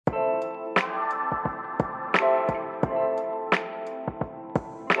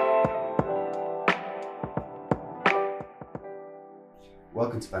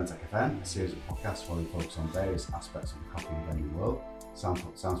Welcome to Ventec FM, a series of podcasts where we focus on various aspects of the coffee and vending world. Sounds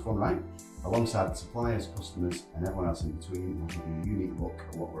fun, right? Alongside the suppliers, customers and everyone else in between, we'll give you a unique look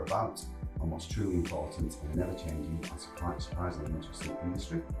at what we're about and what's truly important in a never-changing and quite surprisingly interesting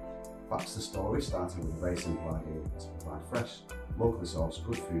industry. Baxter Story started with a very simple idea to provide fresh, locally sourced,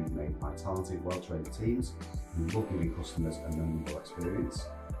 good food made by talented, well-trained teams who love giving customers a memorable experience.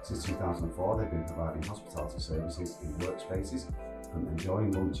 Since 2004, they've been providing hospitality services in workspaces, from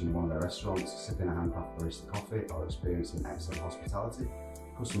enjoying lunch in one of their restaurants, sipping a handcraft barista coffee, or experiencing excellent hospitality.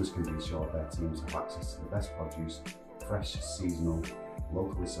 Customers can be assured their teams have access to the best produce, fresh, seasonal,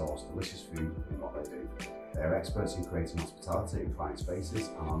 locally sourced, delicious food in what they do. They are experts in creating hospitality in client spaces,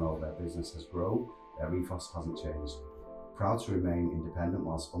 and although their business has grown, their ethos hasn't changed. Proud to remain independent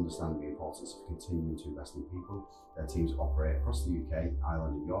whilst understanding the importance of continuing to invest in people, their teams operate across the UK,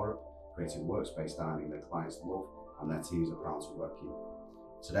 Ireland and Europe, creating workspace dining their clients love, and their teams are proud to work in.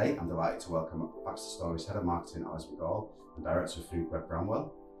 Today, I'm delighted to welcome Baxter Story's Head of Marketing, Alice McGall, and Director of Food, Greg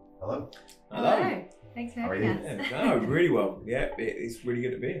Bramwell. Hello. Hello. Thanks for having us. No, really well. Yeah, it's really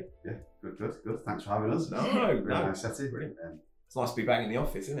good to be here. Yeah, good. Thanks for having us. No, nice setting. Brilliant. It's nice to be back in the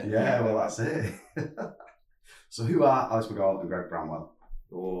office, isn't it? Yeah, well, that's it. So who are Alice McGall and Greg Bramwell?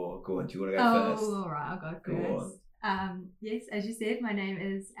 Oh, go on. Do you want to go first? All right, I'll go first. Yes, as you said, my name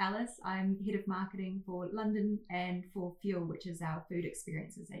is Alice. I'm Head of Marketing for London and for Fuel, which is our food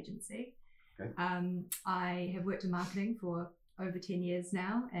experiences agency. Okay. I have worked in marketing for over 10 years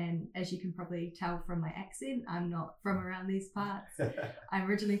now, and as you can probably tell from my accent, I'm not from around these parts. I'm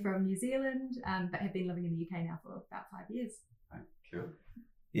originally from New Zealand, but have been living in the UK now for about 5 years. Cool.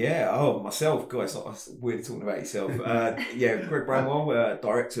 Yeah, myself, guys, it's weird talking about yourself. Greg Bramwell,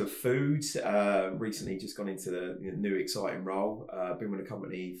 Director of Food, recently just gone into the new exciting role. Been with the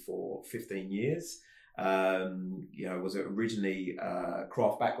company for 15 years. Was originally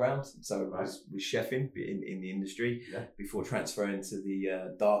craft background, so I was chefing in the industry before transferring to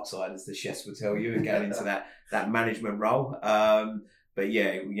the dark side, as the chefs would tell you, and getting into that management role. I've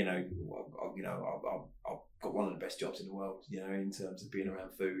got one of the best jobs in the world, in terms of being around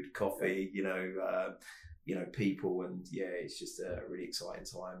food, coffee, people, and it's just a really exciting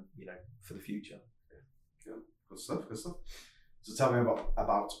time, for the future. Cool. Good stuff. So tell me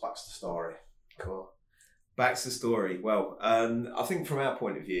about Baxter Story. Cool. Baxter Story. Well, I think from our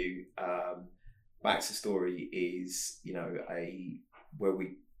point of view, Baxter Story is, where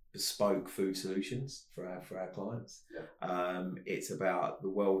we bespoke food solutions for our clients. Yeah. It's about the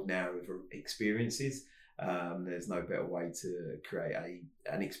world now of experiences. There's no better way to create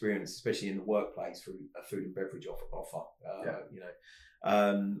an experience, especially in the workplace, through a food and beverage offer.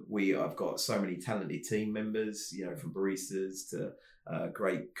 I've got so many talented team members, from baristas to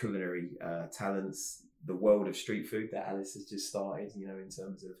great culinary talents. The world of street food that Alice has just started, in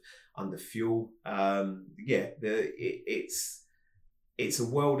terms of under Fuel. It's a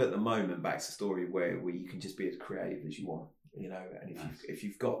world at the moment, Baxter Story, where you can just be as creative as you want, and if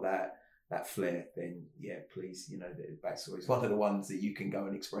you've got that flair, then please, the Baxter is one of the ones that you can go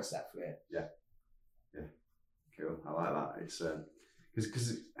and express that flair. Yeah, cool. I like that. It's because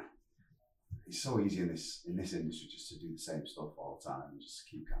it's so easy in this industry just to do the same stuff all the time and just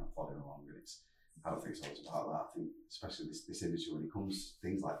keep kind of plodding along. And I don't think it's always about that. I think especially this industry, when it comes to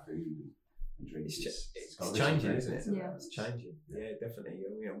things like food and drinks, it's changing, isn't it? Yeah, it's changing. Yeah, definitely.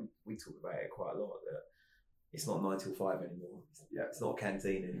 We talk about it quite a lot, that it's not 9 till 5 anymore. It's not a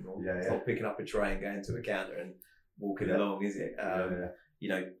canteen anymore. It's not picking up a tray and going to a counter and walking along, is it?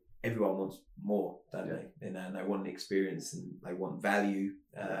 Everyone wants more, don't they? And they want an experience and they want value.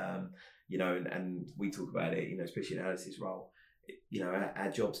 And we talk about it, especially in Alice's role.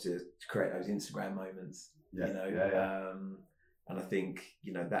 Our job's to create those Instagram moments. And I think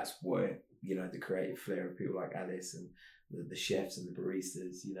that's where the creative flair of people like Alice and the chefs and the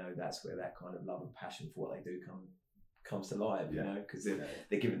baristas, that's where that kind of love and passion for what they do comes to life, because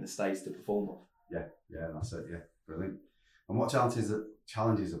they're given the stage to perform off. Yeah, that's it. Yeah, brilliant. And what challenges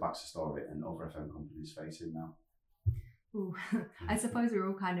are Baxter Story and other FM companies facing now? Ooh, I suppose we're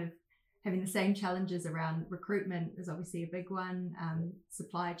all kind of having the same challenges around recruitment is obviously a big one,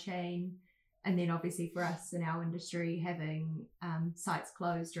 supply chain, and then obviously for us in our industry, having sites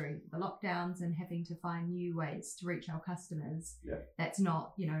closed during the lockdowns and having to find new ways to reach our customers. Yeah. That's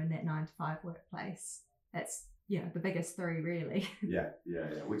not, in that 9 to 5 workplace. That's, the biggest three really. Yeah.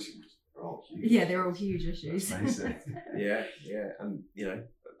 Which are all huge. Yeah, they're all huge issues. Yeah. And,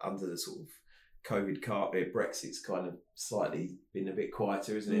 under the sort of COVID carpet, Brexit's kind of slightly been a bit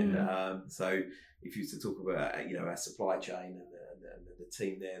quieter, isn't it? So if you used to talk about, our supply chain and the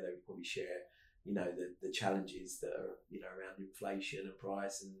team there, they would probably share you know, the challenges that are, you know, around inflation and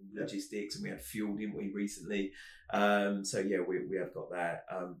price and logistics, and we had fuel, didn't we, recently? So yeah, we have got that.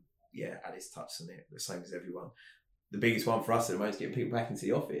 Yeah, Alice touched on it, the same as everyone. The biggest one for us at the moment is getting people back into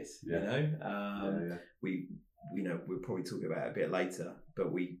the office. You know, we you know, we'll probably talk about it a bit later,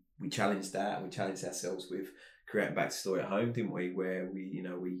 but we challenged that, and we challenged ourselves with creating Back to Story at Home, didn't we? Where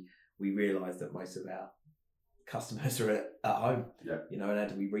we realised that most of our customers are at home, you know, and how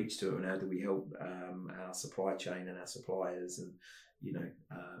do we reach to them, and how do we help our supply chain and our suppliers, and you know,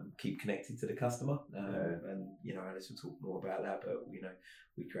 keep connected to the customer. And you know, Alice will talk more about that, but you know,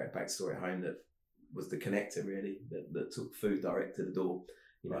 we create Back to Story at Home that was the connector really that took food direct to the door.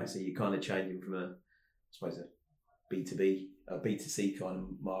 You know, so you're kind of changing from I suppose a B2B, a B2C kind of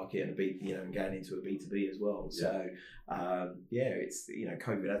market, and and going into a B2B as well. So it's, you know,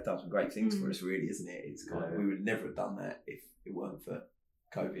 COVID has done some great things for us, really, isn't it? It's kind of, we would never have done that if it weren't for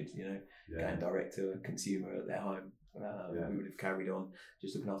COVID. You know, going direct to a consumer at their home. We would have carried on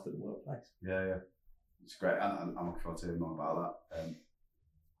just looking after the workplace. It's great, and I'm looking forward to hearing more about that.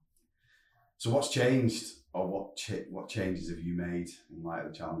 So what's changed, or what changes have you made in light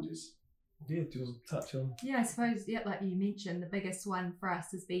of the challenges? Yeah, do you want to touch on? Yeah, I suppose, like you mentioned, the biggest one for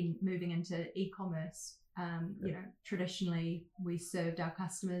us has been moving into e-commerce. You know, traditionally we served our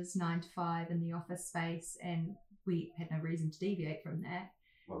customers 9 to 5 in the office space, and we had no reason to deviate from that.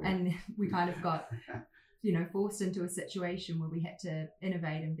 And we kind of got, you know, forced into a situation where we had to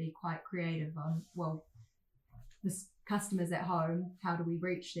innovate and be quite creative on, well, this customers at home, how do we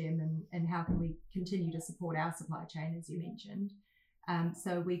reach them, and how can we continue to support our supply chain, as you mentioned.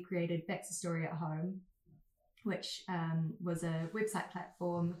 So we created Back to Story at Home, which was a website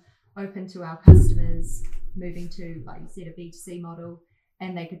platform open to our customers, moving to, like you said, a B2C model,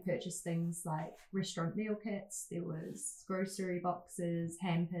 and they could purchase things like restaurant meal kits, there was grocery boxes,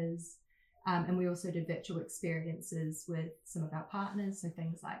 hampers, and we also did virtual experiences with some of our partners, so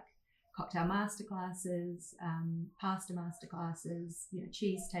things like cocktail masterclasses, pasta masterclasses, you know,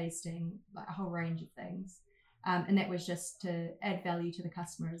 cheese tasting, like a whole range of things. And that was just to add value to the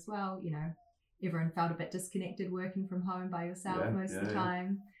customer as well. You know, everyone felt a bit disconnected working from home by yourself most of the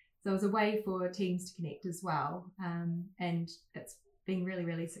time. So it was a way for teams to connect as well. And it's been really,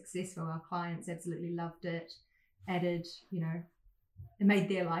 really successful. Our clients absolutely loved it. Added, you know, it made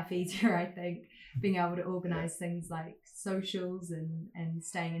their life easier, I think, being able to organise things like socials and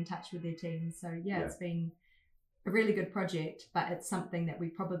staying in touch with their teams. So it's been a really good project, but it's something that we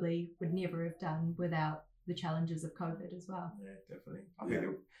probably would never have done without the challenges of COVID as well. Yeah, definitely. I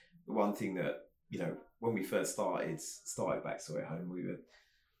think the one thing that, you know, when we first started Back to Story at Home, we were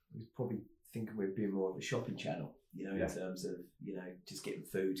probably thinking we'd be more of a shopping channel, you know, in terms of, you know, just getting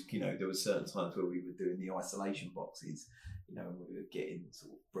food. You know, there were certain times where we were doing the isolation boxes, you know, and we were getting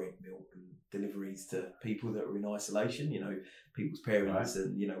sort of bread, milk and deliveries to people that were in isolation, you know, people's parents,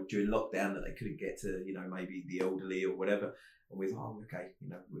 and, you know, during lockdown that they couldn't get to, you know, maybe the elderly or whatever. And we thought, okay, you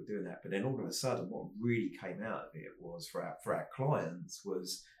know, we're doing that. But then all of a sudden, what really came out of it was for our clients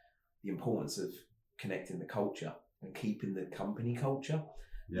was the importance of connecting the culture and keeping the company culture.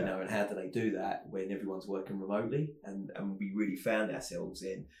 You know, and how do they do that when everyone's working remotely? And we really found ourselves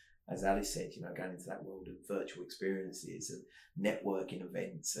in, as Alice said, you know, going into that world of virtual experiences and networking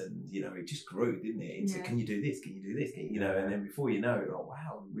events, and, you know, it just grew, didn't it? Into, can you do this? Can you do this? You know, and then before you know it, oh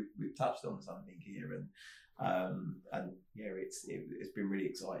wow, we've touched on something here, and it's been really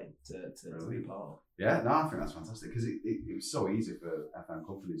exciting to be part of. Yeah, no, I think that's fantastic, because it was so easy for FM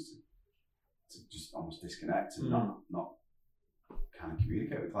companies to just almost disconnect and not kind of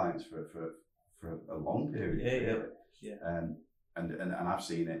communicate with clients for a long period. And I've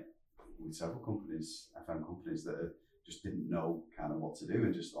seen it with several companies, FM companies, that just didn't know kind of what to do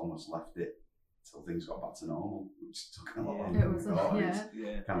and just almost left it till things got back to normal, which took a lot longer than we thought.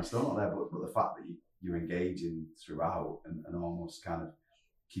 It's kind of still not there, but the fact that you're engaging throughout and almost kind of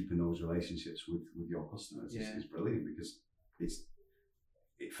keeping those relationships with your customers is brilliant, because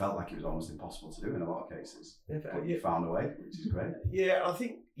it felt like it was almost impossible to do in a lot of cases. But you found a way, which is great. Yeah, I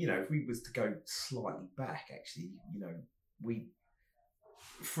think, you know, if we was to go slightly back, actually, you know,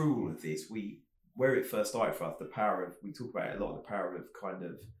 through all of this, where it first started for us, we talk about a lot of the power of kind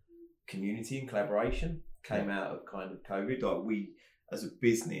of community and collaboration came out of kind of COVID. Like we, as a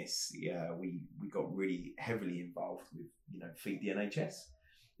business, we got really heavily involved with, you know, Feed the NHS.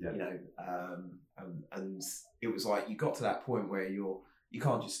 You know, and it was like you got to that point where you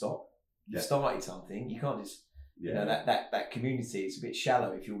can't just stop. You started something. You can't just, you know, that community. It's a bit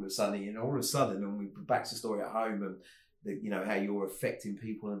shallow if you all of a sudden, and we Back to Story at Home, and you know how you're affecting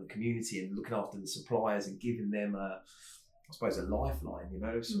people in the community and looking after the suppliers and giving them I suppose, a lifeline. You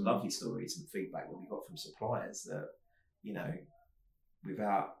know, there's some lovely stories and feedback that we got from suppliers that, you know,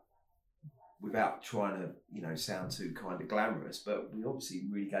 without trying to, you know, sound too kind of glamorous, but we obviously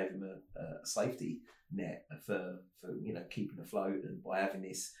really gave them a safety net for you know, keeping afloat, and by having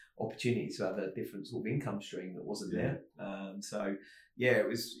this opportunity to have a different sort of income stream that wasn't there. So yeah,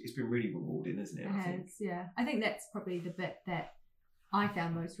 it's been really rewarding, isn't it? It has, yeah. I think that's probably the bit that I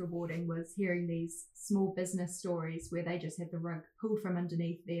found most rewarding, was hearing these small business stories where they just had the rug pulled from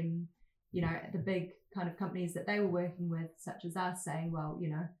underneath them. You know, the big kind of companies that they were working with, such as us, saying, well, you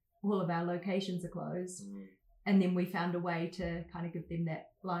know, all of our locations are closed. And then we found a way to kind of give them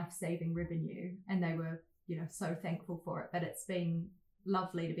that life-saving revenue, and they were, you know, so thankful for it. But it's been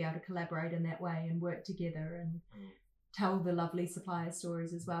lovely to be able to collaborate in that way and work together and tell the lovely supplier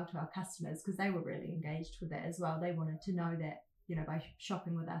stories as well to our customers, because they were really engaged with that as well. They wanted to know that, you know, by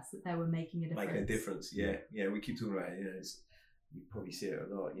shopping with us, that they were making a difference. Making a difference, yeah. Yeah, we keep talking about it, you know, you probably see it a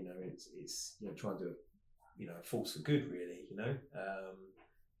lot, you know, it's you know, trying to, you know, a force for good, really, you know.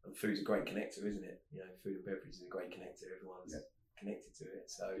 And food's a great connector, isn't it? You know, food and beverage is a great connector. Everyone's connected to it.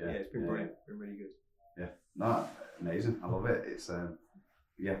 So yeah, it's been brilliant. Been really good. Yeah, no, amazing. I love it. It's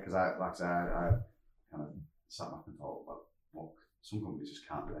because I kind of sat back and thought, well, look, some companies just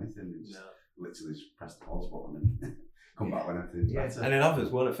can't do anything. They just literally just press the pause button and come back when everything's better. And then others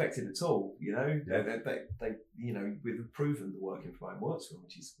weren't affected at all. You know, they you know, we've proven the working from home works for them,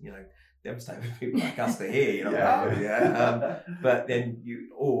 which is, you know, devastating for people like us to hear. You know, but then you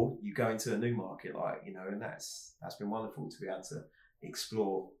go into a new market, like, you know, and that's been wonderful to be able to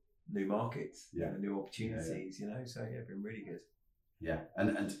explore new markets, you know, new opportunities. You know, so yeah, been really good. Yeah,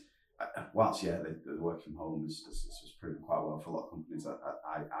 and whilst the work from home has proven quite well for a lot of companies,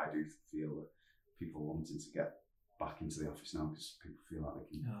 I do feel that people wanting to get back into the office now, because people feel like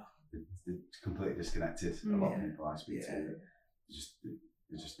they're completely disconnected. A lot of people I speak to,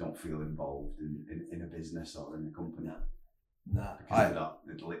 they just don't feel involved in a business or in a company. No, because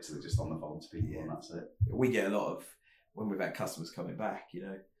they're literally just on the phone to people, and that's it. We get a lot of, when we've had customers coming back, you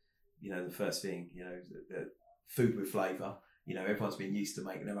know, the first thing, you know, the food with flavour. You know, everyone's been used to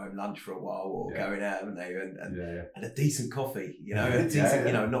making their own lunch for a while, or going out, haven't they? And a decent coffee, you know,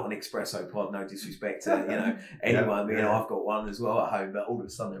 you know, not an espresso pod, no disrespect to, you know, anyone. You know, I've got one as well at home, but all of a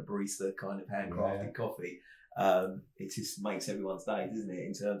sudden a barista kind of handcrafted coffee. It just makes everyone's day, doesn't it?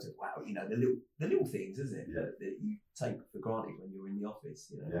 In terms of, wow, you know, the little things, isn't it? That you take for granted when you're in the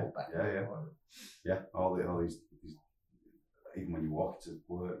office, you know, back in the environment. All these, even when you walk to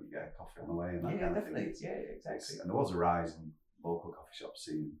work, you get a coffee on the way, and that kind of thing. Yeah, exactly. And there was a rise in local coffee shops,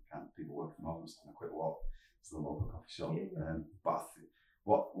 seeing kind of people working from home, just having a quick walk to the local coffee shop.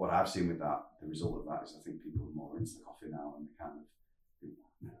 But what I've seen with that, the result of that is, I think people are more into the coffee now, and kind of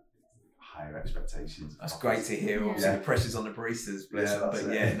higher expectations. That's great to hear. Obviously, the pressure's on the baristas, bless them. But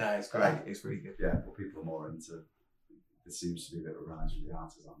no, it's great. It's really good. Yeah, but people are more into. There seems to be a bit of a rise from the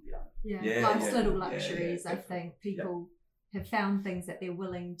artisan. Life's little luxuries. I think people have found things that they're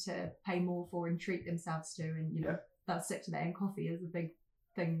willing to pay more for and treat themselves to, and you know, they'll stick to that. And coffee is a big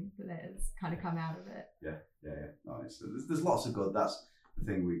thing that has kind of come out of it. No, there's lots of good. That's the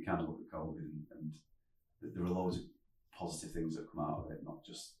thing. We kind of look at COVID, and there are loads of positive things that come out of it, not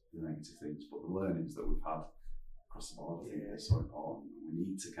just the negative things, but the learnings that we've had across the board. I think is so important. We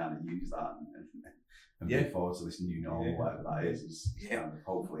need to kind of use that and move forward to this new normal, whatever that is kind of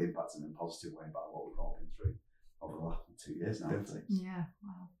hopefully impacting in a positive way about what we've all been through over the last 2 years now. Yeah,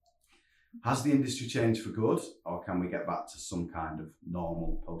 wow. Has the industry changed for good, or can we get back to some kind of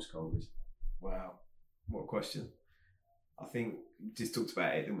normal post-COVID? Wow, what a question. I think we just talked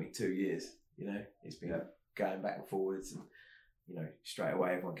about it, didn't we? 2 years, you know, it's been going back and forwards, and you know, straight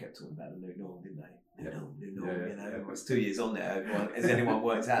away everyone kept talking about the new norm, didn't they? New norm, you know. It's 2 years on there. Has anyone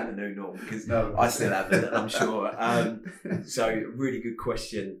worked out the new norm? Because I still haven't, I'm sure. So really good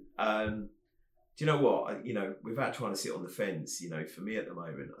question. Do you know what? You know, without trying to sit on the fence, you know, for me at the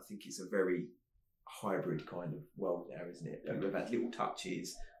moment, I think it's a very hybrid kind of world now, isn't it? We've had little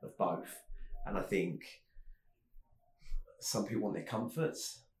touches of both, and I think some people want their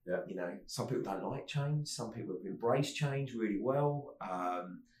comforts. You know, some people don't like change. Some people have embraced change really well,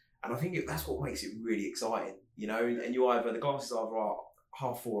 and I think that's what makes it really exciting. You know, and the glasses are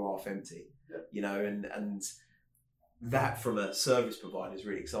half full or half empty. You know, and that from a service provider is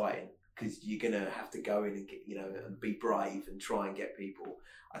really exciting, because you're going to have to go in and get, you know, and be brave and try and get people.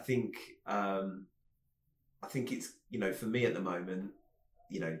 I think it's, you know, for me at the moment,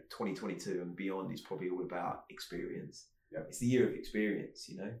 you know, 2022 and beyond is probably all about experience. It's the year of experience,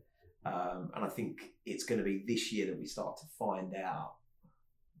 you know, and I think it's going to be this year that we start to find out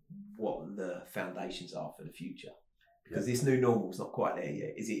what the foundations are for the future. Because this new normal's not quite there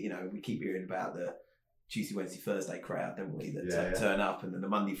yet, is it? You know, we keep hearing about the Tuesday, Wednesday, Thursday crowd, don't we? That turn up, and then the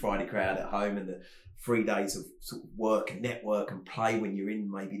Monday, Friday crowd at home, and the 3 days of sort of work and network and play when you're in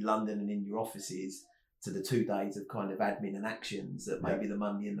maybe London and in your offices, to the 2 days of kind of admin and actions that maybe the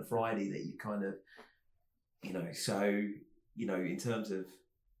Monday and the Friday that you kind of, you know. So, you know, in terms of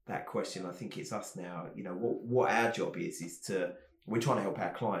that question, I think it's us now. You know, what our job is to, we're trying to help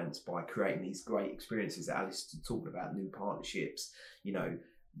our clients by creating these great experiences that Alice was talking about, new partnerships. You know,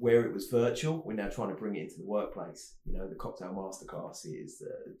 where it was virtual, we're now trying to bring it into the workplace. You know, the cocktail masterclasses,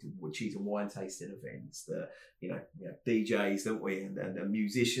 the cheese and wine tasting events, the you know DJs, don't we, and the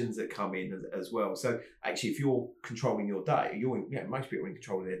musicians that come in as well. So actually, if you're controlling your day, most people are in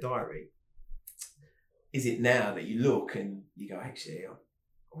control of their diary. Is it now that you look and you go, actually,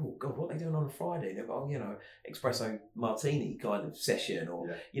 oh God, what are they doing on a Friday? They've got, you know, espresso martini kind of session,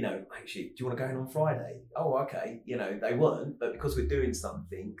 or, you know, actually, do you want to go in on Friday? Oh, okay. You know, they weren't, but because we're doing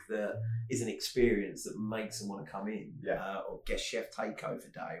something that is an experience that makes them want to come in, or guest chef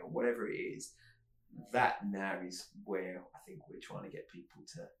takeover day, or whatever it is, that now is where I think we're trying to get people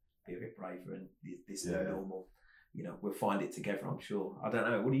to be a bit braver, and this new normal, you know, we'll find it together, I'm sure. I don't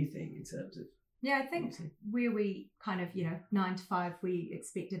know. What do you think in terms of? Yeah, I think where we kind of, 9 to 5, we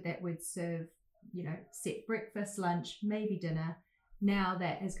expected that we'd serve, set breakfast, lunch, maybe dinner. Now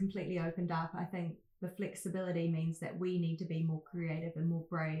that has completely opened up. I think the flexibility means that we need to be more creative and more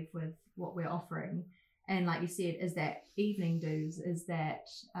brave with what we're offering. And like you said, is that evening do's, is that,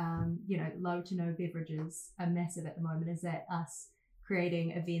 low to no beverages are massive at the moment. Is that us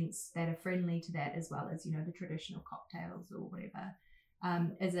creating events that are friendly to that, as well as, the traditional cocktails or whatever?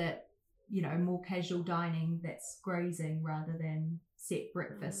 Is it, more casual dining that's grazing rather than set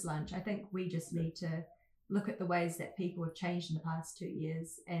breakfast, lunch? I think we just need to look at the ways that people have changed in the past 2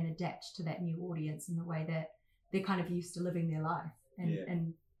 years and adapt to that new audience in the way that they're kind of used to living their life,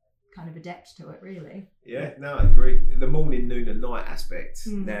 and kind of adapt to it, really. Yeah, no, I agree. The morning, noon and night aspect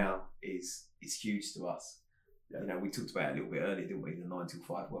now is huge to us. Yeah. We talked about it a little bit earlier, didn't we? The 9 till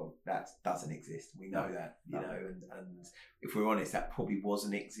 5. Well, that doesn't exist. We know that, and if we're honest, that probably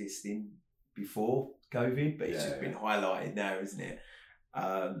wasn't existing before COVID, but it's just been highlighted now, isn't it?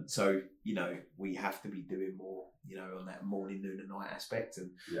 So, we have to be doing more, on that morning, noon and night aspect,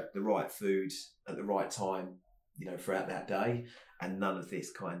 and the right food at the right time, throughout that day, and none of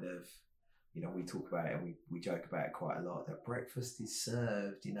this kind of, we talk about it and we joke about it quite a lot, that breakfast is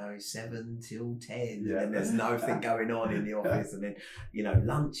served, 7 till 10, and there's nothing going on in the office, and then,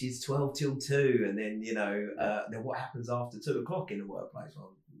 lunch is 12 till 2, and then, then what happens after 2 o'clock in the workplace?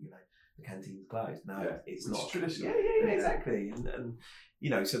 Well, the canteen's closed. No, it's not traditional. Yeah, exactly.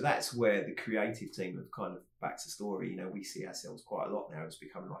 And so that's where the creative team have kind of, back to story, we see ourselves quite a lot now as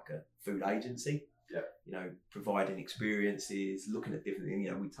becoming like a food agency. Providing experiences, looking at different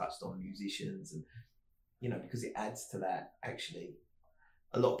things. We touched on musicians, and because it adds to that. Actually,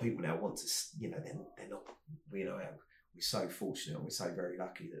 a lot of people now want to, they're not. We're so fortunate, and we're so very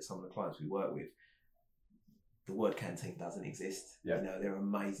lucky that some of the clients we work with, the word canteen doesn't exist. There are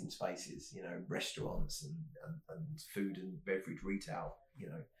amazing spaces, restaurants and food and beverage retail,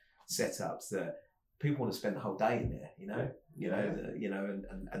 setups that people want to spend the whole day in there,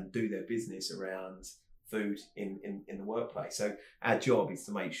 and do their business around food in the workplace. So our job is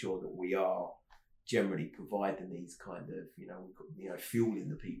to make sure that we are generally providing these kind of, fueling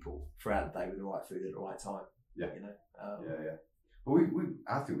the people throughout the day with the right food at the right time. Well,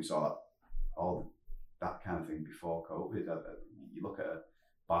 I think we saw that kind of thing before COVID. You look at a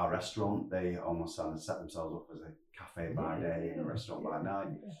bar restaurant, they almost set themselves up as a cafe by day and a restaurant by night.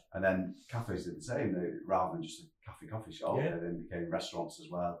 And then cafes did the same. Rather than just a coffee shop, they then became restaurants as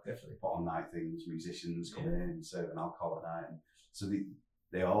well. Definitely. Put on night things, musicians coming in and serving alcohol at night. And so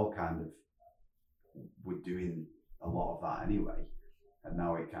they all kind of were doing a lot of that anyway. And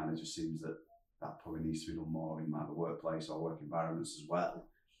now it kind of just seems that probably needs to be done more in like the workplace or work environments as well,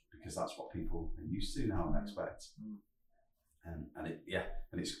 because that's what people are used to now and expect.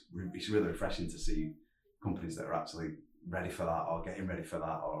 And it's really refreshing to see companies that are actually ready for that, or getting ready for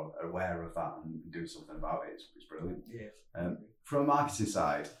that, or aware of that and doing something about it. It's brilliant. From a marketing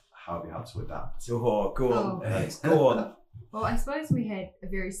side, how have you had to adapt? Go on. Go on. Well, I suppose we had a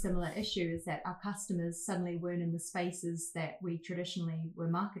very similar issue, is that our customers suddenly weren't in the spaces that we traditionally were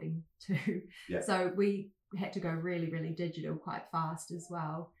marketing to. So we had to go really, really digital quite fast as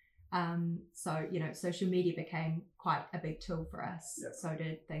well. So, social media became quite a big tool for us. So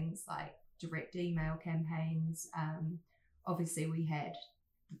did things like direct email campaigns. Obviously we had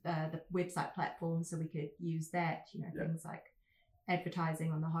the website platform, so we could use that, things like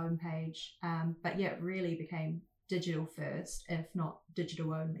advertising on the homepage. But it really became digital first, if not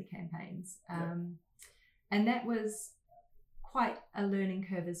digital only campaigns. And that was quite a learning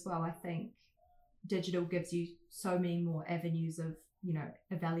curve as well. I think digital gives you so many more avenues of, you know,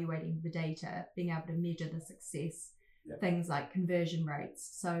 evaluating the data, being able to measure the success, things like conversion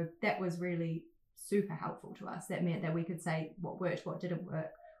rates. So that was really super helpful to us. That meant that we could say what worked, what didn't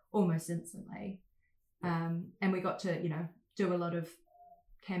work almost instantly. And we got to, you know, do a lot of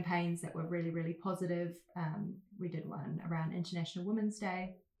campaigns that were really, really positive. We did one around International Women's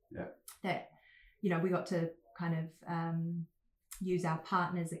Day. That, you know, we got to kind of use our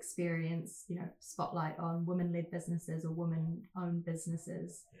partners' experience, you know, spotlight on women-led businesses or women-owned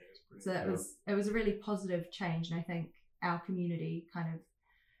businesses. So that it was a really positive change, and I think our community kind of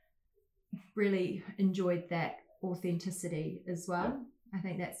really enjoyed that authenticity as well. I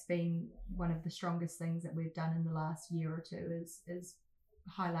think that's been one of the strongest things that we've done in the last year or two is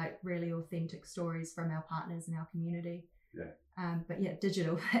highlight really authentic stories from our partners in our community. But yeah,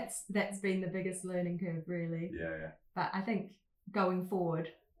 digital, that's been the biggest learning curve, really. But I think going forward,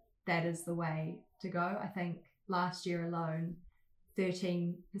 that is the way to go. I think last year alone,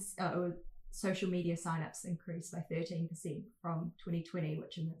 13% social media signups increased by 13% from 2020,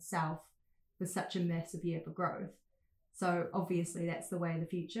 which in itself was such a massive year for growth. So obviously that's the way of the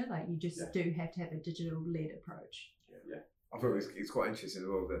future. Like, you just do have to have a digital led approach. I thought it's quite interesting as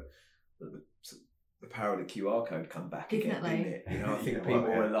well that the power of the QR code come back again, didn't it? You know, I think people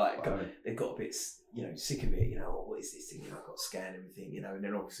were like, they got a bit, you know, sick of it. You know, oh, what is this thing? You know, I've got to scan everything. You know, and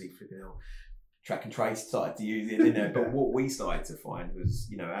then obviously flipping out, track and trace started to use it, you know. But what we started to find was,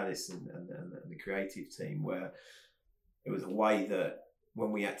 you know, Alice and the creative team, where it was a way that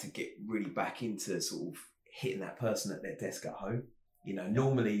when we had to get really back into sort of hitting that person at their desk at home, you know,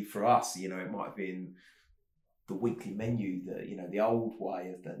 normally for us, you know, it might have been the weekly menu, that, you know, the old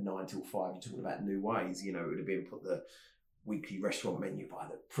way of the 9 till 5, you're talking about new ways, you know, it would have been put the weekly restaurant menu by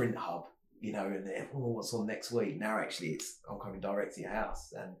the print hub, you know, and then, oh, what's on next week? Now actually I'm coming direct to your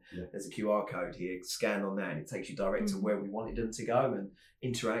house, and there's a QR code here, scan on that, and it takes you direct to where we wanted them to go and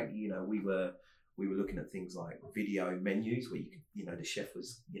interact. You know, we were looking at things like video menus where you could, you know, the chef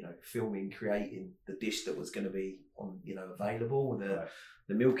was, you know, filming, creating the dish that was going to be on, you know, available.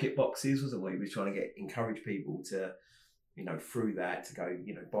 The meal kit boxes was a way we were trying to encourage people to, you know, through that to go,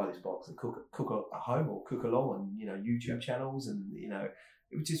 you know, buy this box and cook at home or cook along on, you know, YouTube channels. And, you know,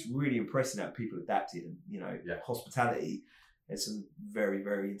 it was just really impressive how people adapted. And, you know, hospitality, there's some very,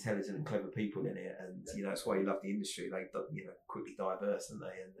 very intelligent and clever people in it. And, you know, that's why you love the industry. They, you know, quickly diverse, don't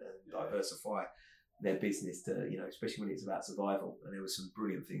they? And diversify their business to, you know, especially when it's about survival. And there were some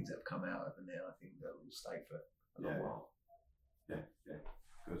brilliant things that have come out of it there. I think that will stay for a long while.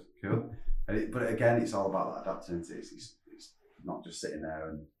 Good, cool. But again, it's all about that adaptability. It's not just sitting there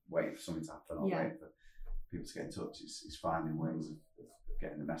and waiting for something to happen or waiting for people to get in touch. It's finding ways of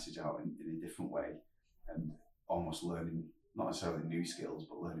getting the message out in a different way, and almost learning, not necessarily new skills,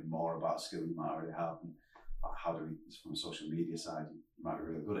 but learning more about a skill you might already have. And how do we, from a social media side, you might be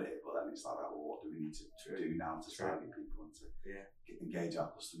really good at it, but then it's like, well, what do we need to do now to target people and to engage our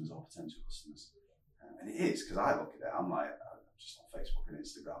customers or potential customers? And it is, because I look at it, I'm like, I'm just on Facebook and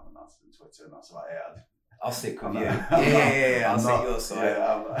Instagram and that's and Twitter, and that's about it. I'll stick with you. I'll take your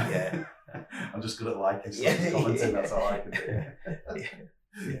side. I'm just good at liking stuff, commenting, that's all I can do.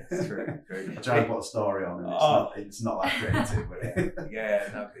 It's true. I try to put a story on, and it's not that creative. But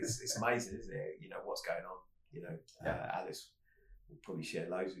it's amazing, isn't it? You know, what's going on. You know, Alice will probably share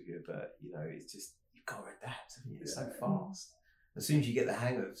loads with you, but, you know, it's just, you've got to adapt. It's so fast. As soon as you get the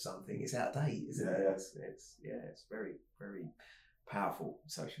hang of something, it's out of date, isn't it? It's very, very powerful.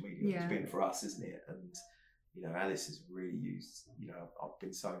 Social media has been for us, isn't it? And, you know, Alice has really used, you know, I've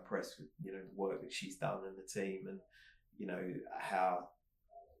been so impressed with, you know, the work that she's done and the team, and, you know, how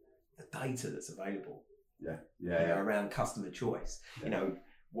the data that's available around customer choice. You know,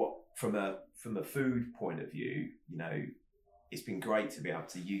 what from a food point of view, you know, it's been great to be able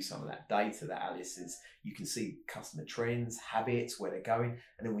to use some of that data that Alice is. You can see customer trends, habits, where they're going,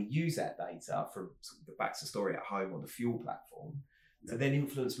 and then we use that data from sort of the Baxter story at home on the Fuel platform to then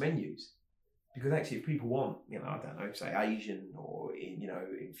influence menus. Because actually, if people want, you know, I don't know, say Asian or you know,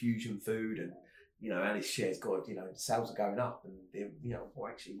 infusion food, and, you know, Alice shares, God, you know, sales are going up, and they're, you know,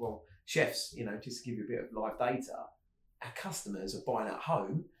 well, chefs, you know, just to give you a bit of live data, our customers are buying at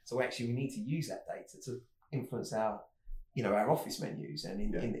home, so actually we need to use that data to influence our, you know, our office menus, and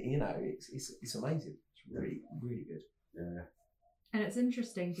in you know, it's amazing. It's really, really good. And it's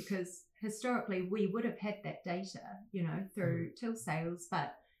interesting because historically we would have had that data, you know, through till sales,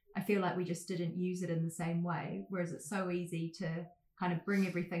 but I feel like we just didn't use it in the same way. Whereas it's so easy to kind of bring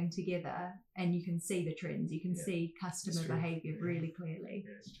everything together, and you can see the trends, you can see customer behavior really clearly.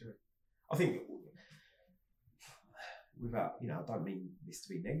 Yeah, it's true. I think without, I don't mean this to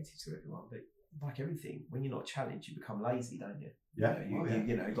be negative to everyone, but like everything, when you're not challenged, you become lazy, don't you? Yeah.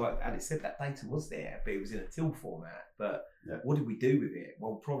 Like Alex said, that data was there, but it was in a till format. But what did we do with it?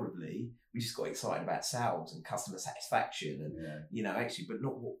 Well, probably we just got excited about sales and customer satisfaction, and actually, but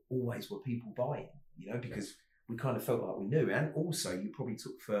not always were people buying. Because we kind of felt like we knew, and also you probably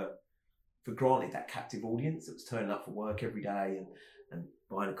took for granted that captive audience that was turning up for work every day and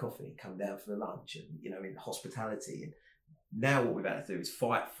buying a coffee and coming down for the lunch and in hospitality. And now what we've had to do is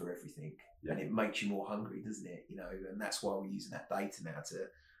fight for everything. And it makes you more hungry, doesn't it? And that's why we're using that data now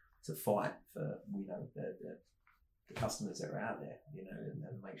to fight for the customers that are out there,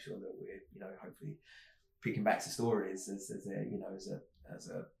 and make sure that we're hopefully picking back to stories as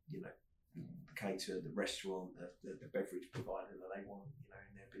a cater the restaurant, the beverage provider that they want,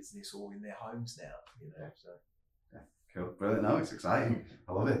 in their business or in their homes now, So cool, brilliant. No, it's exciting.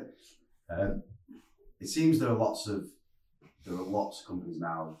 I love it. It seems there are lots of companies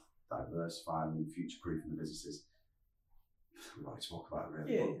now diversifying and future-proofing the businesses. We've already spoke about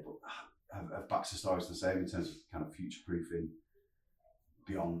it really, but have Baxter Stories the same in terms of kind of future-proofing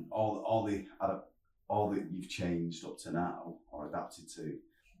beyond all that you've changed up to now or adapted to?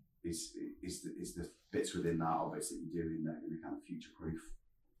 Is the bits within that or bits that you're doing that are going to kind of future-proof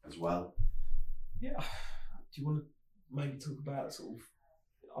as well? Yeah. Do you want to maybe talk about sort of,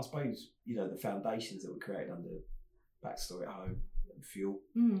 I suppose, the foundations that were created under Backstory at Home and Fuel?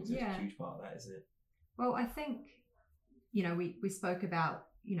 It's a huge part of that, isn't it? Well, I think, we spoke about,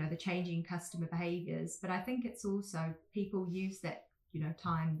 the changing customer behaviors, but I think it's also people use that,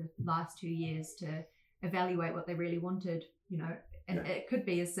 time, the last 2 years to evaluate what they really wanted, and it could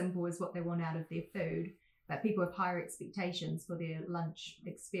be as simple as what they want out of their food, but people have higher expectations for their lunch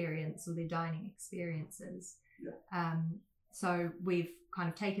experience or their dining experiences. So we've kind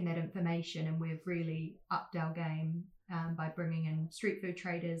of taken that information and we've really upped our game by bringing in street food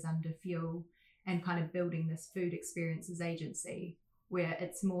traders under Fuel and kind of building this food experiences agency where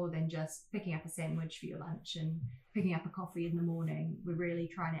it's more than just picking up a sandwich for your lunch and picking up a coffee in the morning. We're really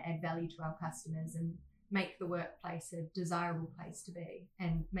trying to add value to our customers and make the workplace a desirable place to be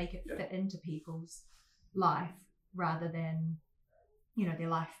and make it fit into people's life rather than, their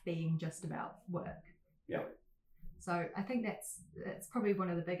life being just about work. Yeah. So I think that's probably one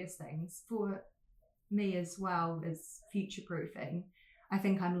of the biggest things for me as well as future-proofing. I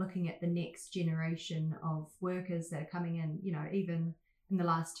think I'm looking at the next generation of workers that are coming in, even in the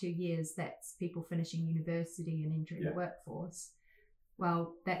last 2 years, that's people finishing university and entering the workforce.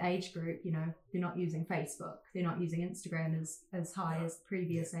 Well, that age group, they're not using Facebook, they're not using Instagram as high as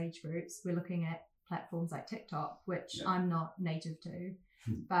previous age groups. We're looking at platforms like TikTok, which I'm not native to,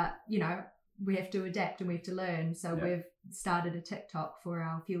 but, we have to adapt and we have to learn. So we've started a TikTok for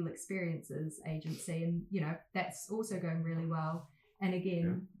our Fuel Experiences agency and, that's also going really well. And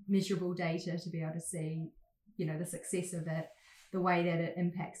again, measurable data to be able to see, the success of it, the way that it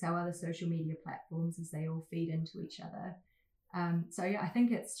impacts our other social media platforms as they all feed into each other. I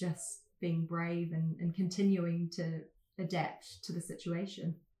think it's just being brave and continuing to adapt to the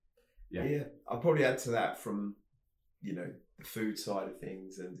situation. Yeah. I'll probably add to that from, the food side of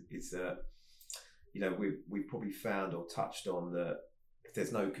things, and is that, we've probably found or touched on that if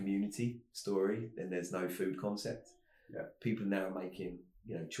there's no community story, then there's no food concept. Yeah. People now are making,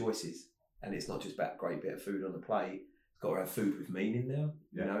 choices, and it's not just about a great bit of food on the plate. It's got to have food with meaning now.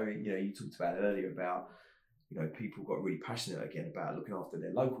 You talked about earlier about, people got really passionate again about looking after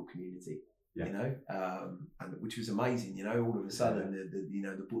their local community. And which was amazing. All of a sudden,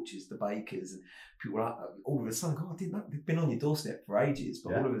 the butchers, the bakers, and people were like, all of a sudden, God, I didn't know they've been on your doorstep for ages,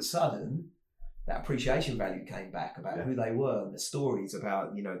 but all of a sudden, that appreciation value came back about who they were and the stories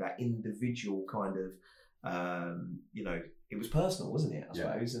about, that individual kind of, it was personal, wasn't it? I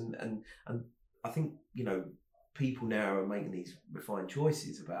suppose, and I think people now are making these refined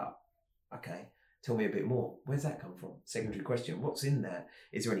choices about, okay, tell me a bit more. Where's that come from? Secondary question. What's in that?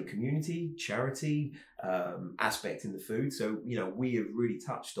 Is there any community, charity aspect in the food? So, we have really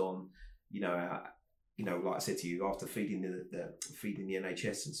touched on, like I said to you, after feeding the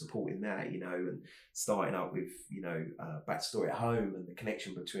NHS and supporting that, and starting up with, Backstory at Home and the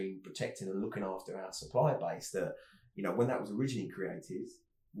connection between protecting and looking after our supply base that, when that was originally created,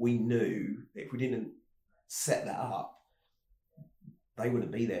 we knew that if we didn't set that up, they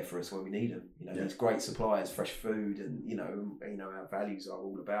wouldn't be there for us when we need them. These great suppliers, fresh food, and our values are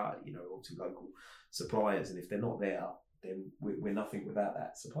all about obviously local suppliers, and if they're not there, then we're nothing without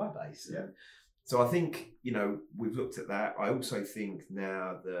that supply base. And So I think, you know, we've looked at that. I also think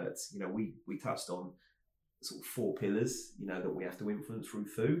now that, you know, we touched on sort of 4 pillars, you know, that we have to influence through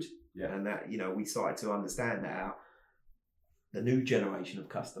food. Yeah. And that, you know, we started to understand that the new generation of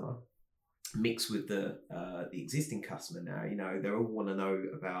customer mixed with the existing customer now, you know, they all want to know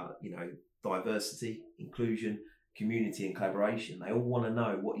about, you know, diversity, inclusion, community and collaboration. They all want to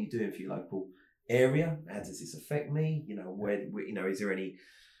know what you're doing for your local area. How does this affect me? You know, where you know, is there any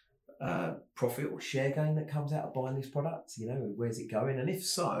profit or share gain that comes out of buying this product? You know, where's it going? And if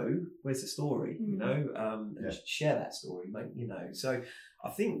so, where's the story? You know, and share that story, mate. You know, so I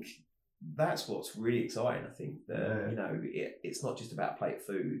think that's what's really exciting. I think that you know, it's not just about a plate of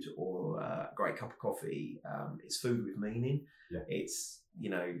food or a great cup of coffee. It's food with meaning. It's, you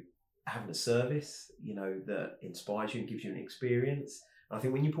know, having a service, you know, that inspires you and gives you an experience. And I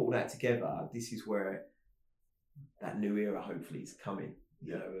think when you put all that together, this is where that new era hopefully is coming.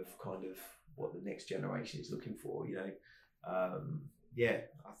 You know, of kind of what the next generation is looking for. You know,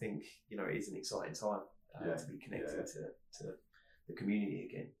 I think, you know, it is an exciting time to be connected to the community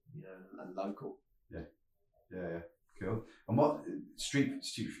again, you know, and local. Cool. And what street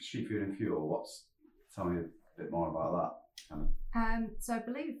food and fuel? Tell me a bit more about that. So I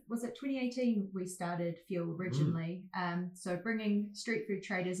believe, was it 2018 we started Fuel originally? So bringing street food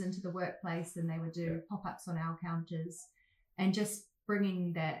traders into the workplace, and they would do pop-ups on our counters, and just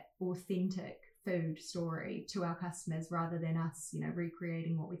bringing that authentic food story to our customers rather than us, you know,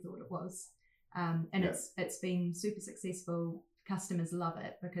 recreating what we thought it was. And it's been super successful. Customers love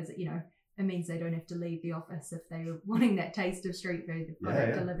it because, you know, it means they don't have to leave the office if they were wanting that taste of street food, the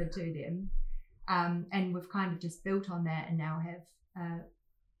product delivered to them. And we've kind of just built on that and now have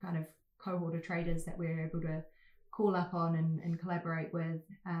kind of cohort of traders that we're able to call up on and collaborate with.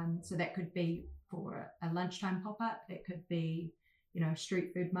 So that could be for a lunchtime pop-up. It could be, you know,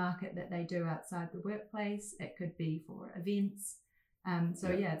 street food market that they do outside the workplace. It could be for events.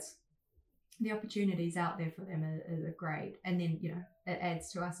 It's the opportunities out there for them are great. And then, you know, it adds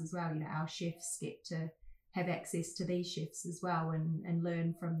to us as well. You know, our chefs get to have access to these chefs as well and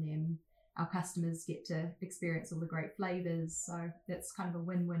learn from them. Our customers get to experience all the great flavors. So that's kind of a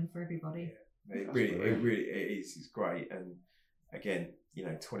win-win for everybody. It really is. It's great. And again, you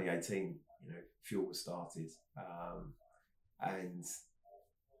know, 2018, you know, Fuel was started. And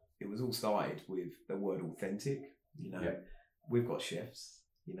it was all started with the word authentic. You know, we've got chefs,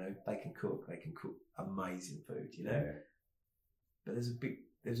 you know, they can cook amazing food, you know. But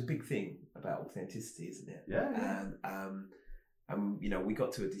there's a big thing about authenticity, isn't it? And you know, we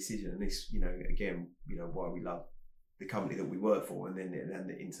got to a decision, and this, you know, again, you know, why we love the company that we work for, and then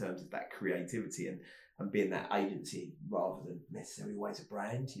in terms of that creativity and being that agency rather than necessarily always a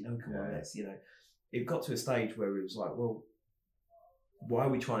brand, you know, you know, it got to a stage where it was like, well, why are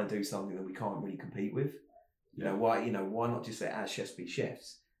we trying to do something that we can't really compete with? You know, why not just let our chefs be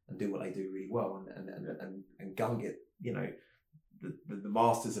chefs and do what they do really well and go and get, you know, the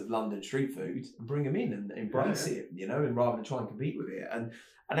masters of London street food and bring them in and embrace it, you know, and rather than try and compete with it. And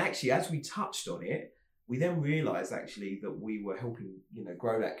actually, as we touched on it, we then realised actually that we were helping, you know,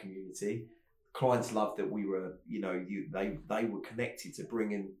 grow that community. Clients loved that we were, you know, they were connected to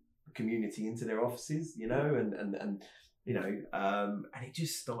bringing the community into their offices, you know, and you know, and it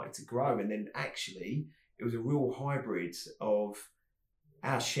just started to grow. And then actually, it was a real hybrid of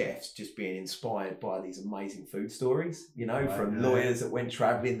our chefs just being inspired by these amazing food stories, you know, from lawyers that went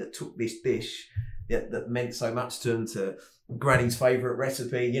travelling that took this dish that meant so much to them, to Granny's favourite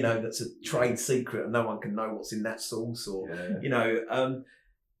recipe, you know, that's a trade secret and no one can know what's in that sauce, or, you know,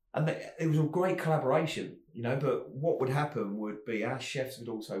 and it was a great collaboration, you know. But what would happen would be our chefs would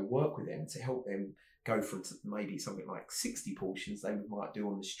also work with them to help them go from maybe something like 60 portions they might do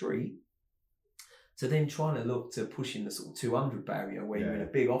on the street, to then trying to look to pushing the sort of 200 barrier where you're in a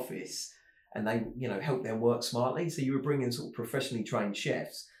big office, and they, you know, help them work smartly. So you were bringing sort of professionally trained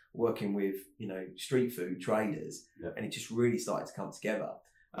chefs working with, you know, street food traders, and it just really started to come together.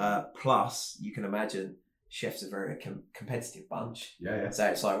 Plus, you can imagine chefs are a very competitive bunch. So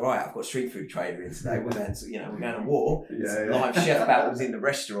it's like, right, I've got a street food trader in today. We're going to, you know, we're going to war. Live chef battles in the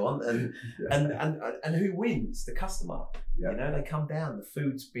restaurant, and who wins? The customer. You know, they come down. The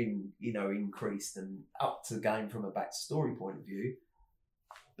food's been, you know, increased and up to the game from a back to story point of view.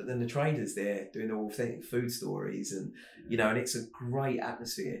 But then the traders there doing the authentic food stories, and you know, and it's a great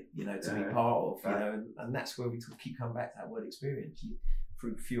atmosphere, you know, to be part of. You know, and that's where we keep coming back to that word experience.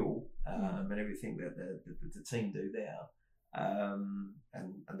 Through Fuel and everything that the team do there,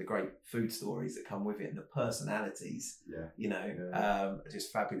 and the great food stories that come with it, and the personalities, you know, are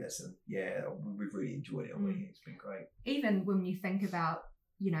just fabulous. And we've really enjoyed it. It's been great. Even when you think about,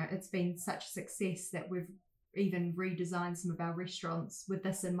 it's been such a success that we've even redesigned some of our restaurants with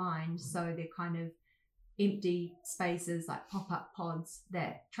this in mind. So they're kind of empty spaces, like pop-up pods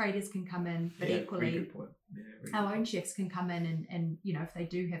that traders can come in, but equally our own chefs can come in and if they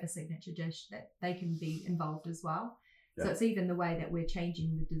do have a signature dish, that they can be involved as well. So it's even the way that we're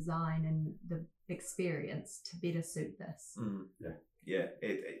changing the design and the experience to better suit this.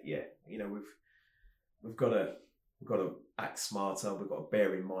 We've got to act smarter. We've got to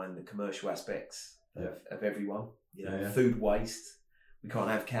bear in mind the commercial aspects of everyone. Food waste. We can't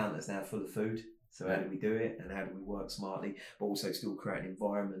have counters now full of food. So how do we do it, and how do we work smartly, but also still create an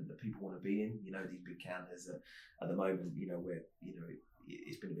environment that people want to be in? These big counters at the moment, where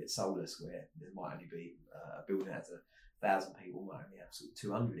it's been a bit soulless, where there might only be a building that has 1,000 people, might only have sort of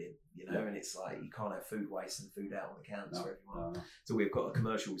 200 in, and it's like you can't have food waste and food out on the counters for everyone. No. So we've got a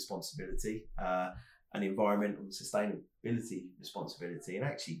commercial responsibility, an environmental and sustainability responsibility, and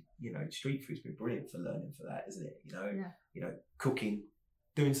actually, street food's been brilliant for learning for that, isn't it? Cooking,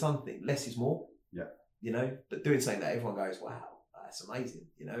 doing something, less is more. But doing something that everyone goes, wow, that's amazing,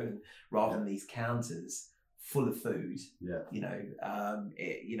 and rather than these counters full of food, it's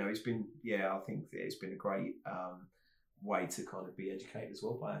been, I think it's been a great way to kind of be educated as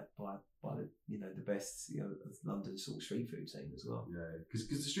well by the the best London sort of street food scene as well. Because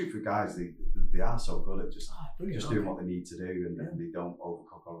the street food guys, they are so good at just doing what they need to do, and they don't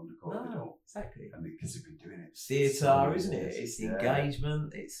overcook or undercook. No, they don't exactly, and because they've been doing it. Theatre, isn't it? It's the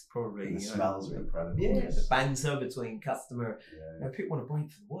engagement. It's probably and the smells are incredible. The banter between customer. People want to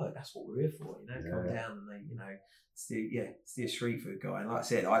break from work. That's what we're here for. Come down and they see a street food guy. And like I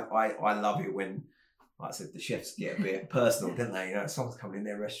said, I love it when, like I said, the chefs get a bit personal, don't they? Someone's coming in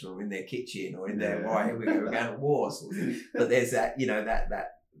their restaurant or in their kitchen or in their, right, here we go, we're going to war. Sort of. But there's that,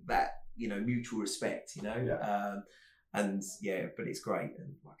 that mutual respect, but it's great.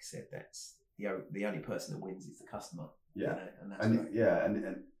 And like I said, that's the only person that wins is the customer. And that's great.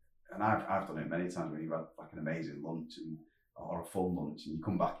 And I've done it many times when you've had like an amazing lunch or a full lunch, and you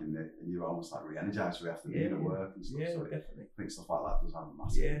come back and you're almost like re-energized for the afternoon at work and stuff. So definitely. I think stuff like that does have a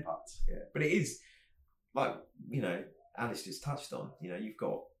massive impact. But it is, like, Alice just touched on, you've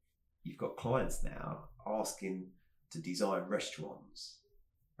got clients now asking to design restaurants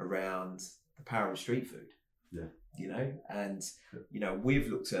around the power of street food. And we've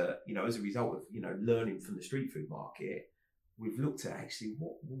looked at, as a result of learning from the street food market, we've looked at actually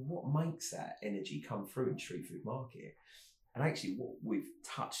what makes that energy come through in street food market. And actually what we've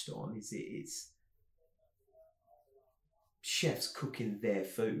touched on is it's chefs cooking their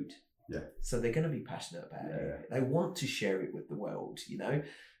food. So they're going to be passionate about it. They want to share it with the world,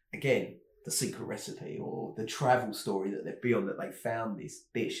 Again, the secret recipe or the travel story that they've been on, that they found this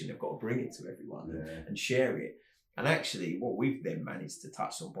dish and they've got to bring it to everyone and share it. And actually what we've then managed to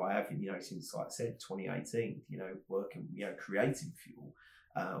touch on by having, since, like I said, 2018, working, creating fuel,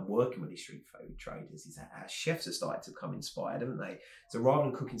 working with these street food traders, is that our chefs have started to become inspired, haven't they? So rather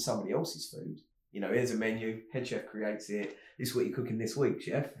than cooking somebody else's food, here's a menu, head chef creates it, this is what you're cooking this week,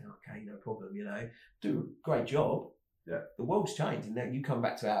 chef. Okay, no problem, do a great job. The world's changed, and now you come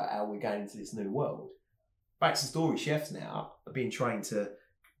back to how we're going into this new world. Back to story, chefs now are being trained to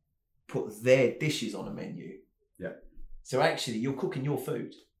put their dishes on a menu. So actually, you're cooking your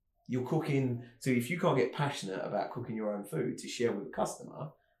food. You're cooking, so if you can't get passionate about cooking your own food to share with a customer,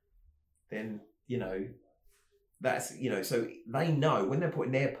 then, that's, so they know when they're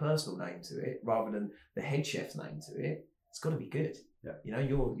putting their personal name to it, rather than the head chef's name to it, it's got to be good.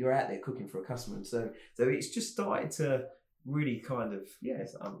 You're out there cooking for a customer. And so it's just started to really kind of,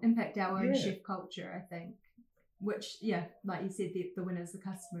 impact our own chef culture, I think, which, like you said, the winner's the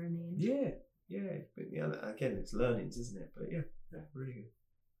customer in the end. But again, it's learnings, isn't it? But really good.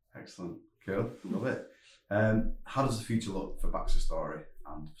 Excellent. Cool. Love it. How does the future look for Baxter Story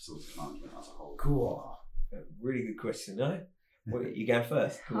and facilities management as a whole? Cool. Really good question, no? What, you going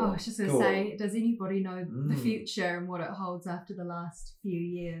first? I was just going to say, does anybody know the future and what it holds after the last few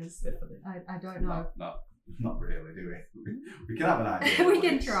years? Definitely. I don't know. Not really, do we? We can have an idea. We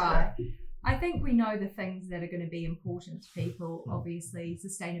can try. I think we know the things that are going to be important to people. Obviously,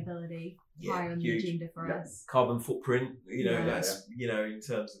 sustainability, high on the agenda for us. Carbon footprint, that's, in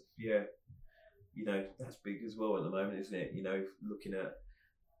terms of, that's big as well at the moment, isn't it? Looking at,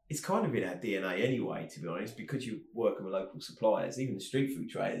 it's kind of in our DNA anyway, to be honest, because you're working with local suppliers, even the street food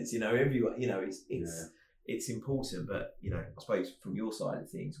traders, everyone, it's important. But, I suppose from your side of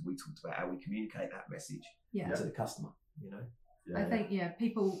things, we talked about how we communicate that message to the customer, I think,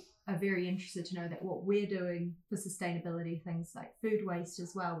 people are very interested to know that what we're doing for sustainability, things like food waste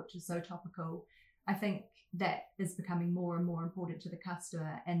as well, which is so topical. I think that is becoming more and more important to the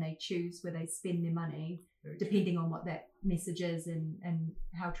customer, and they choose where they spend their money depending on what that message is and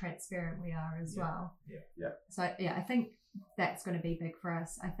how transparent we are as well. So yeah, I think that's going to be big for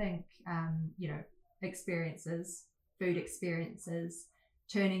us. I think experiences, food experiences,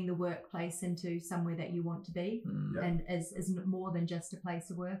 turning the workplace into somewhere that you want to be, and is more than just a place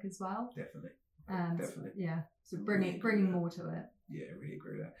of work as well. Definitely. So bringing more to it. Yeah, I really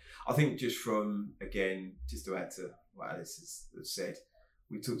agree with that. I think just to add to what Alice has said,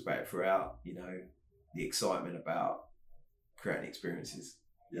 we talked about it throughout, the excitement about creating experiences,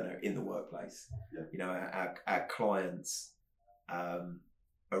 in the workplace. Our clients are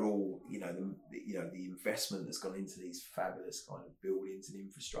all, the investment that's gone into these fabulous kind of buildings and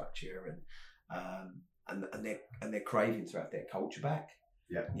infrastructure, and they're craving to have their culture back.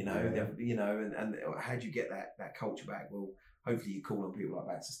 And how do you get that culture back? Well, hopefully you call on people like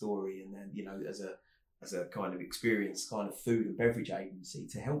Baxter Story, and then as a kind of experienced kind of food and beverage agency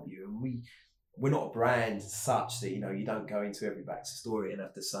to help you. And we're not a brand such that you don't go into every Baxter Story and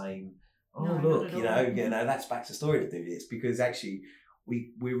have the same. That's Baxter Story to do this, because actually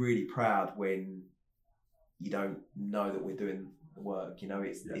we're really proud when you don't know that we're doing the work.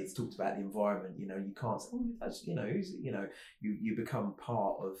 It's talked about the environment. You can't say, that's you become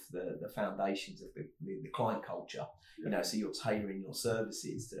part of the foundations of the client culture. So you're tailoring your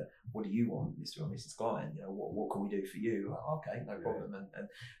services to what do you want, Mr. or Mrs. Client. What can we do for you? Okay, no problem. And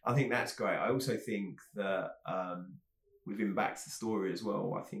I think that's great. I also think that within Baxter Story as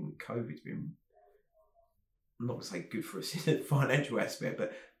well, I think COVID's been, I'm not going to say good for us in a financial aspect,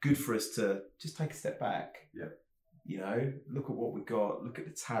 but good for us to just take a step back. Look at what we've got, look at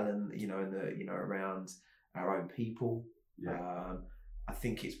the talent, and around our own people. I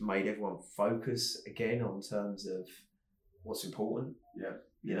think it's made everyone focus again on terms of what's important.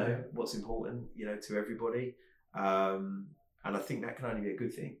 What's important, to everybody. And I think that can only be a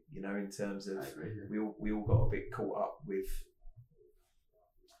good thing, in terms of we all got a bit caught up with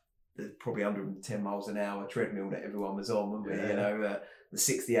the probably 110 miles an hour treadmill that everyone was on, wasn't we? The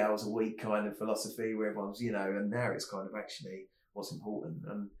 60 hours a week kind of philosophy where everyone's, and now it's kind of actually what's important.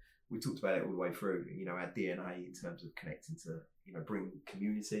 And we talked about it all the way through, our DNA in terms of connecting to, bring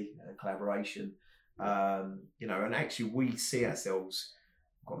community and collaboration, and actually we see ourselves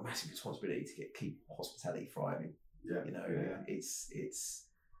got a massive responsibility to keep hospitality thriving.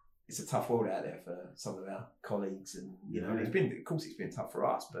 It's a tough world out there for some of our colleagues, and it's been tough for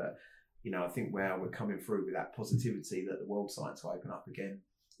us, but I think where we're coming through with that positivity that the world's starting to open up again,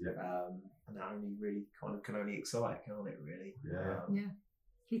 and that only really kind of can only excite, can't it? Really,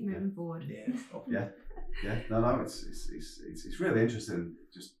 keep moving forward. No, it's really interesting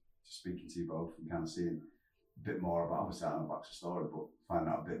just speaking to you both and kind of seeing a bit more about, obviously I know Baxter Story, but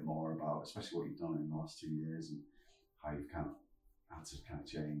finding out a bit more about especially what you've done in the last 2 years and how you've kind of had to kind of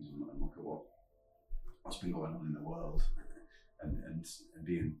change and look at what's been going on in the world, and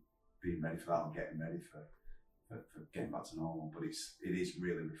being ready for that and getting ready for getting back to normal. But it is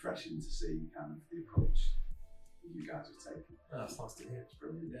really refreshing to see kind of the approach that you guys have taken. That's nice to hear. It's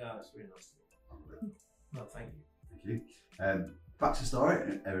brilliant. Yeah, it's really nice to hear. No, thank you. Thank you. Baxter Story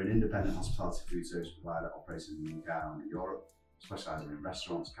are an independent hospitality food service provider operating in the UK and Europe, specialising in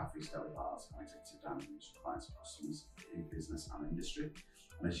restaurants, cafes, deli bars and executive dining rooms for clients and customers in business and industry.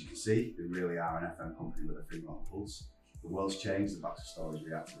 And as you can see, they really are an FM company with a finger on the pulse. The world's changed, the Baxter Story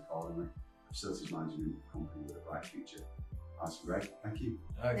reacted accordingly. A facilities management company with a bright future. That's great. Thank you.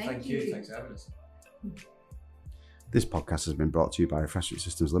 Thank you. Thanks for having us. This podcast has been brought to you by Refreshment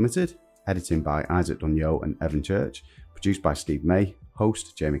Systems Limited, editing by Isaac Dunyo and Evan Church, produced by Steve May,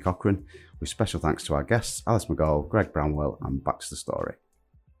 host Jamie Cochran, with special thanks to our guests Alice McGall, Greg Bramwell and Baxter Story.